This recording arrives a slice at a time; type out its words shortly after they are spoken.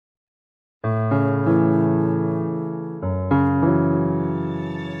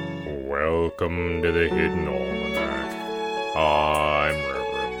Welcome to the Hidden Almanac. I'm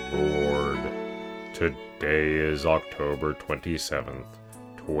Reverend Lord. Today is October 27th,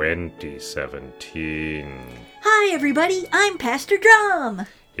 2017. Hi everybody, I'm Pastor Drum.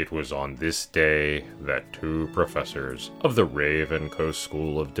 It was on this day that two professors of the RavenCoast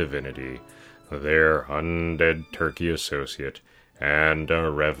School of Divinity, their undead turkey associate, and a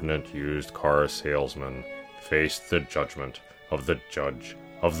revenant used car salesman faced the judgment of the judge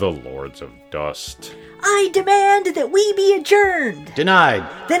of the Lords of Dust. I demand that we be adjourned. Denied.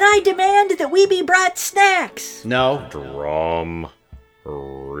 Then I demand that we be brought snacks. No. Drum?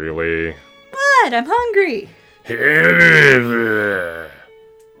 Really? But I'm hungry.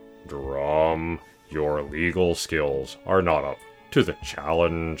 Drum, your legal skills are not up to the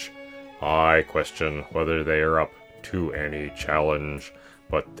challenge. I question whether they are up to any challenge,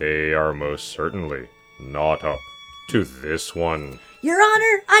 but they are most certainly not up to this one. Your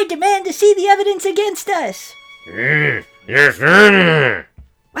Honor, I demand to see the evidence against us. Yes.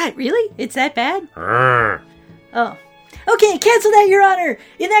 What, really? It's that bad? Oh. Okay, cancel that, Your Honor.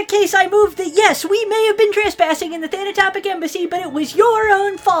 In that case, I move that yes, we may have been trespassing in the Thanatopic Embassy, but it was your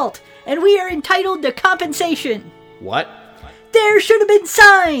own fault, and we are entitled to compensation. What? There should have been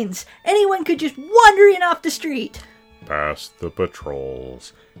signs. Anyone could just wander in off the street. Past the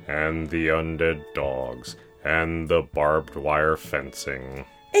patrols, and the undead dogs, and the barbed wire fencing.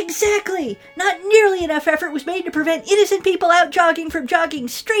 Exactly! Not nearly enough effort was made to prevent innocent people out jogging from jogging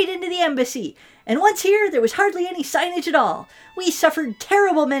straight into the embassy. And once here, there was hardly any signage at all. We suffered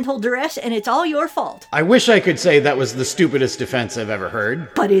terrible mental duress, and it's all your fault. I wish I could say that was the stupidest defense I've ever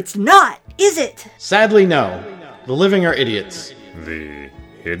heard. But it's not, is it? Sadly, no. The living are idiots. The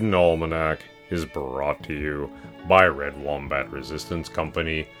Hidden Almanac is brought to you by Red Wombat Resistance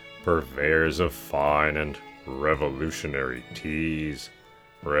Company, purveyors of fine and revolutionary teas.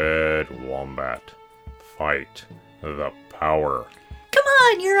 Red Wombat. Fight the power. Come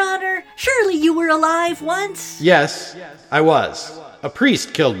on, Your Honor. Surely you were alive once. Yes, I was. A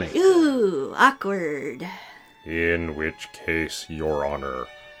priest killed me. Ooh, awkward. In which case, Your Honor,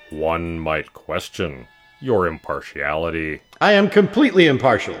 one might question your impartiality. I am completely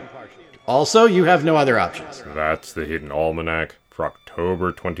impartial. Also, you have no other options. That's the Hidden Almanac for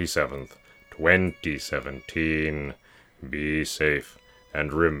October 27th, 2017. Be safe,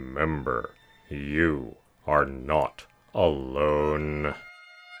 and remember, you are not alone.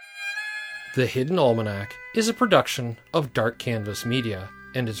 The Hidden Almanac is a production of Dark Canvas Media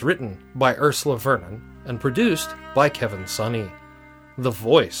and is written by Ursula Vernon and produced by Kevin Sonney. The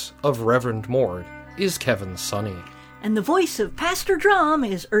voice of Reverend Mord is Kevin Sonney. And the voice of Pastor Drum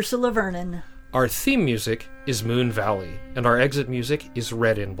is Ursula Vernon. Our theme music is Moon Valley, and our exit music is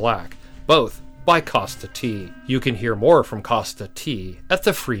Red in Black, both by Costa T. You can hear more from Costa T at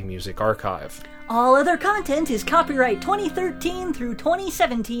the Free Music Archive. All other content is copyright 2013 through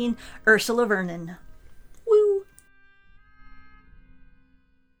 2017, Ursula Vernon.